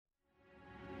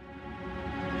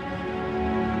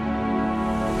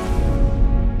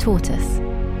Tortoise.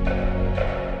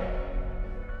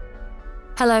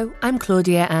 Hello, I'm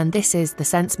Claudia and this is The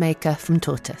Sense Maker from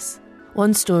Tortoise.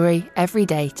 One story every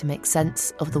day to make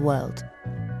sense of the world.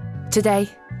 Today,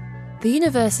 the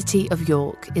University of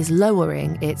York is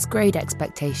lowering its grade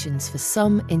expectations for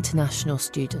some international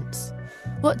students.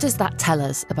 What does that tell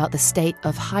us about the state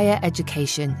of higher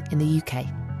education in the UK?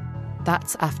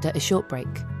 That's after a short break.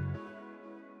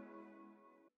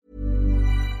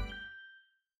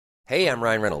 Hey, I'm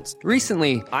Ryan Reynolds.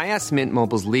 Recently, I asked Mint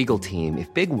Mobile's legal team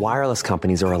if big wireless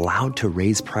companies are allowed to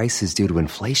raise prices due to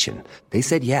inflation. They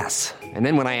said yes. And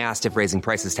then when I asked if raising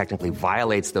prices technically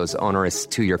violates those onerous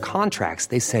 2-year contracts,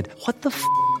 they said, "What the f***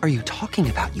 are you talking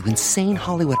about, you insane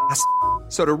Hollywood ass?"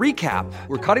 So to recap,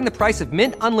 we're cutting the price of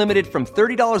Mint Unlimited from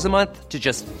 $30 a month to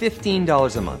just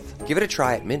 $15 a month. Give it a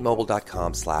try at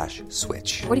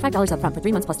mintmobile.com/switch. $45 up front for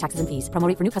 3 months plus taxes and fees. Promo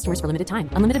rate for new customers for limited time.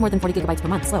 Unlimited more than 40 gigabytes per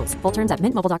month. Slows full terms at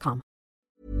mintmobile.com.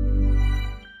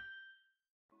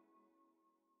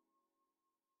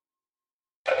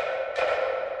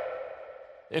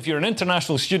 If you're an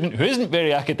international student who isn't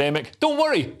very academic, don't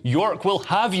worry, York will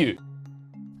have you.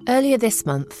 Earlier this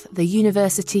month, the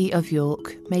University of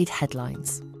York made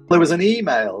headlines. There was an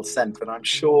email sent, and I'm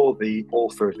sure the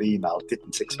author of the email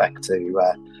didn't expect to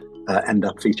end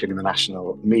up featuring in the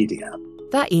national media.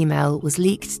 That email was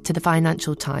leaked to the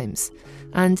Financial Times,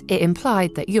 and it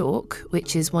implied that York,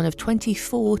 which is one of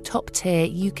 24 top-tier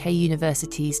UK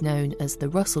universities known as the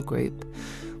Russell Group,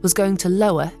 was going to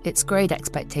lower its grade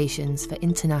expectations for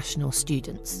international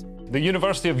students. The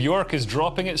University of York is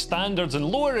dropping its standards and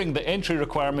lowering the entry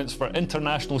requirements for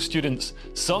international students.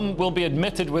 Some will be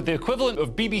admitted with the equivalent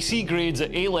of BBC grades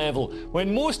at A-level,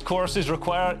 when most courses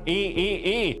require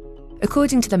AAA.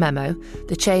 According to the memo,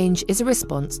 the change is a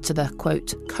response to the,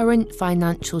 quote, current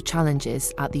financial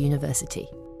challenges at the university.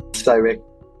 So it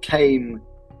came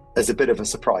as a bit of a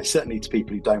surprise, certainly to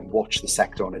people who don't watch the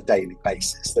sector on a daily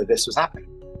basis, that this was happening.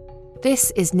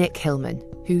 This is Nick Hillman,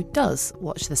 who does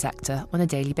watch the sector on a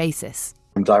daily basis.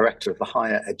 I'm director of the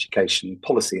Higher Education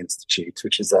Policy Institute,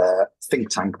 which is a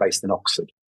think tank based in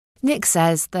Oxford. Nick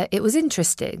says that it was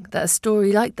interesting that a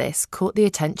story like this caught the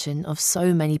attention of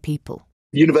so many people.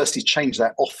 Universities change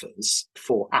their offers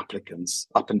for applicants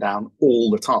up and down all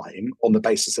the time on the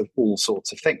basis of all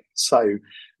sorts of things. So,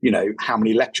 how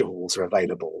many lecture halls are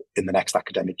available in the next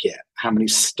academic year? How many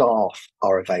staff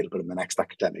are available in the next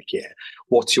academic year?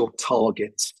 What's your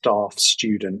target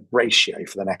staff-student ratio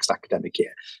for the next academic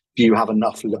year? Do you have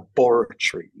enough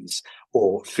laboratories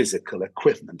or physical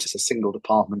equipment? It's a single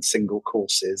department, single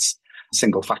courses,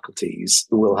 single faculties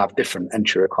will have different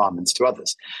entry requirements to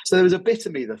others. So there was a bit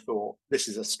of me that thought, this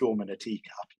is a storm in a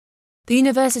teacup. The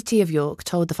University of York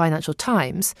told the Financial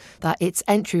Times that its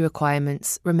entry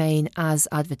requirements remain as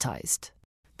advertised.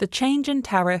 The change in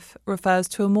tariff refers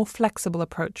to a more flexible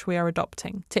approach we are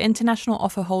adopting to international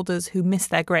offer holders who miss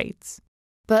their grades.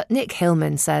 But Nick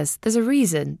Hillman says there's a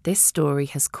reason this story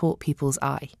has caught people's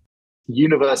eye.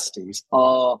 Universities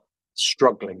are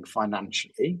struggling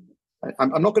financially.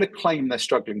 I'm not going to claim they're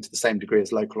struggling to the same degree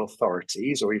as local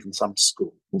authorities or even some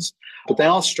schools, but they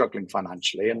are struggling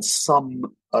financially, and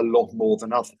some a lot more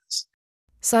than others.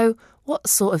 So what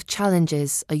sort of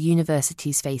challenges are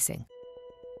universities facing?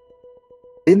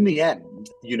 In the end,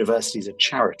 universities are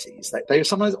charities. They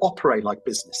sometimes operate like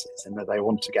businesses in that they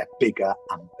want to get bigger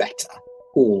and better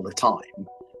all the time.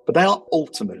 But they are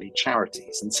ultimately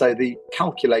charities. And so the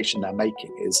calculation they're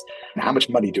making is, how much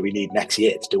money do we need next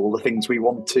year to do all the things we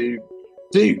want to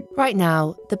do? Right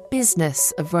now, the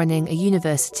business of running a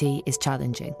university is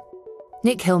challenging.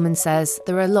 Nick Hillman says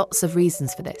there are lots of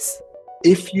reasons for this.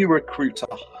 If you recruit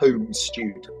a home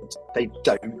student, they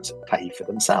don't pay for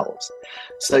themselves.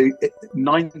 So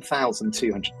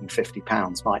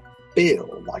 £9,250 might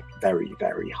feel like very,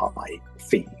 very high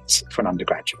fees for an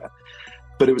undergraduate.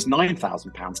 But it was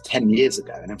 £9,000 10 years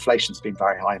ago, and inflation's been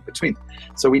very high in between.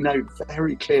 So we know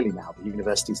very clearly now that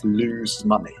universities lose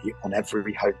money on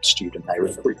every home student they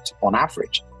recruit, on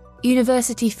average.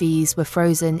 University fees were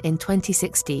frozen in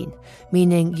 2016,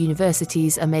 meaning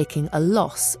universities are making a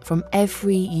loss from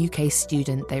every UK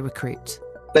student they recruit.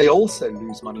 They also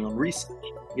lose money on research.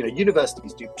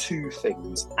 Universities do two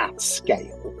things at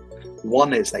scale.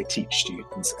 One is they teach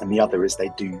students, and the other is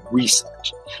they do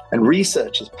research. And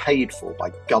research is paid for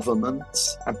by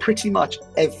governments, and pretty much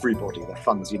everybody that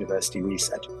funds university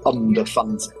research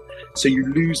underfunds it. So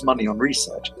you lose money on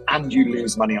research and you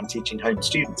lose money on teaching home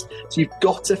students. So you've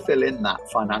got to fill in that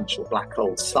financial black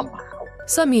hole somehow.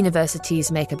 Some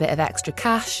universities make a bit of extra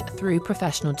cash through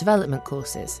professional development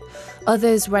courses.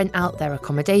 Others rent out their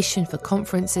accommodation for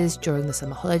conferences during the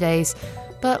summer holidays,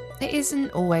 but it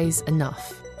isn't always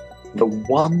enough. The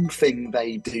one thing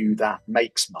they do that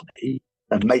makes money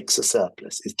and makes a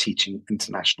surplus is teaching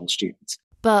international students.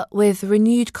 But with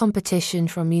renewed competition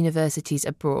from universities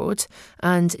abroad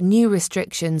and new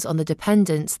restrictions on the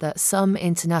dependence that some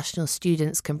international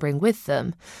students can bring with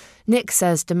them, Nick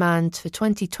says demand for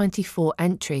 2024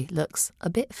 entry looks a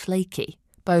bit flaky,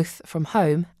 both from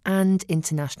home and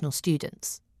international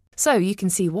students. So you can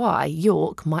see why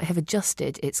York might have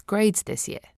adjusted its grades this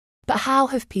year. But how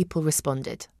have people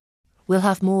responded? We'll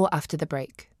have more after the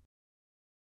break.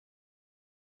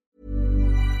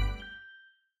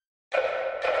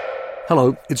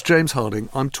 Hello, it's James Harding.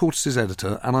 I'm Tortoise's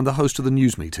editor and I'm the host of The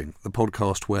News Meeting, the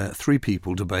podcast where three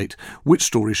people debate which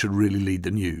story should really lead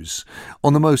the news.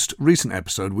 On the most recent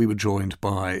episode, we were joined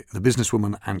by the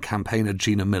businesswoman and campaigner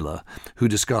Gina Miller, who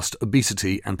discussed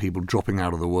obesity and people dropping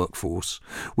out of the workforce.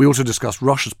 We also discussed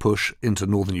Russia's push into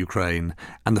northern Ukraine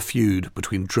and the feud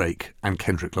between Drake and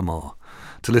Kendrick Lamar.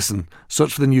 To listen,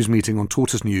 search for The News Meeting on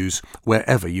Tortoise News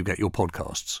wherever you get your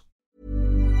podcasts.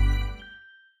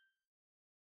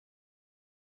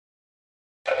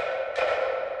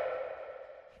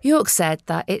 York said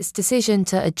that its decision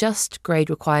to adjust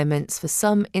grade requirements for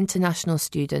some international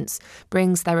students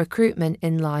brings their recruitment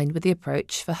in line with the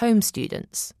approach for home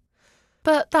students.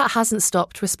 But that hasn't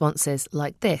stopped responses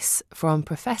like this from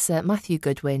Professor Matthew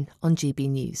Goodwin on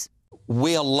GB News.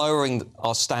 We are lowering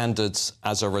our standards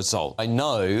as a result. I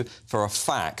know for a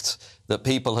fact that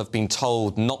people have been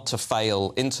told not to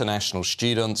fail international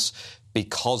students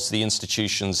because the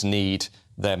institutions need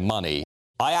their money.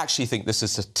 I actually think this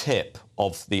is the tip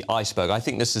of the iceberg. I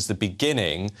think this is the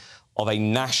beginning of a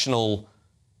national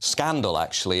scandal,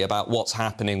 actually, about what's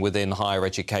happening within higher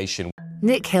education.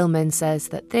 Nick Hillman says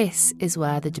that this is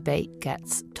where the debate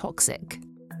gets toxic.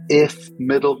 If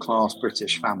middle-class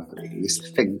British families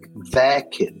think their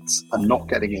kids are not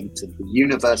getting into the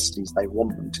universities they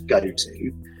want them to go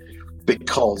to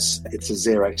because it's a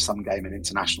zero-sum game and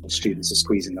international students are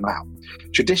squeezing them out.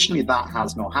 Traditionally, that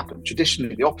has not happened.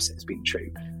 Traditionally, the opposite has been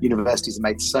true. Universities have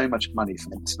made so much money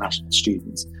from international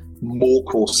students, more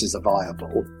courses are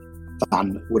viable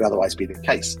than would otherwise be the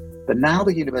case. But now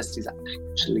the universities are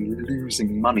actually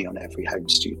losing money on every home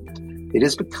student. It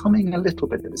is becoming a little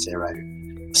bit of a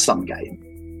zero-sum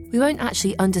game. We won't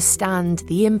actually understand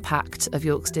the impact of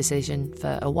York's decision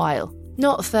for a while.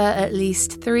 Not for at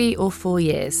least 3 or 4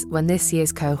 years when this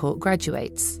year's cohort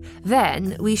graduates.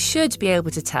 Then we should be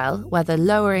able to tell whether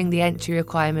lowering the entry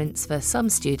requirements for some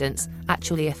students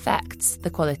actually affects the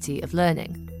quality of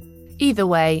learning. Either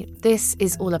way, this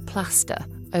is all a plaster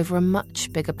over a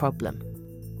much bigger problem.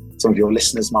 Some of your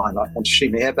listeners might not want to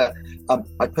shoot me here, but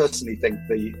I personally think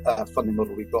the funding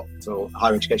model we've got for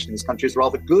higher education in this country is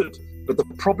rather good. But the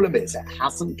problem is it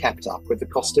hasn't kept up with the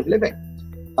cost of living.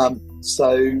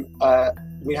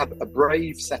 We had a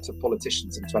brave set of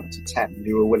politicians in 2010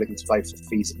 who were willing to vote for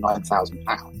fees of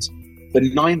 £9,000. But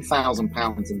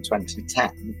 £9,000 in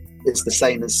 2010 is the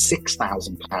same as £6,000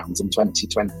 in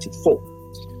 2024.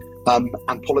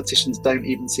 And politicians don't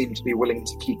even seem to be willing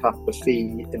to keep up the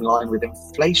fee in line with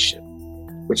inflation,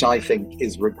 which I think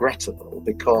is regrettable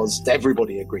because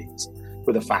everybody agrees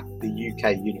with the fact that the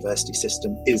UK university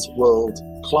system is world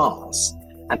class.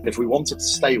 And if we want it to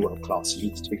stay world class, it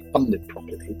needs to be funded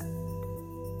properly.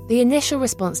 The initial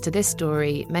response to this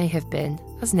story may have been,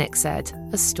 as Nick said,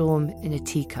 a storm in a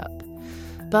teacup.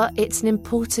 But it's an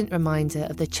important reminder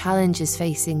of the challenges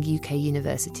facing UK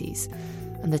universities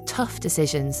and the tough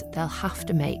decisions they'll have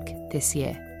to make this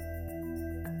year.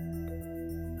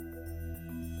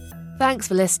 Thanks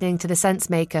for listening to The Sense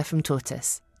Maker from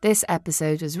Tortoise. This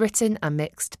episode was written and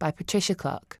mixed by Patricia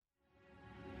Clark.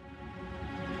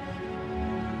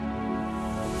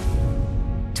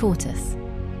 Tortoise.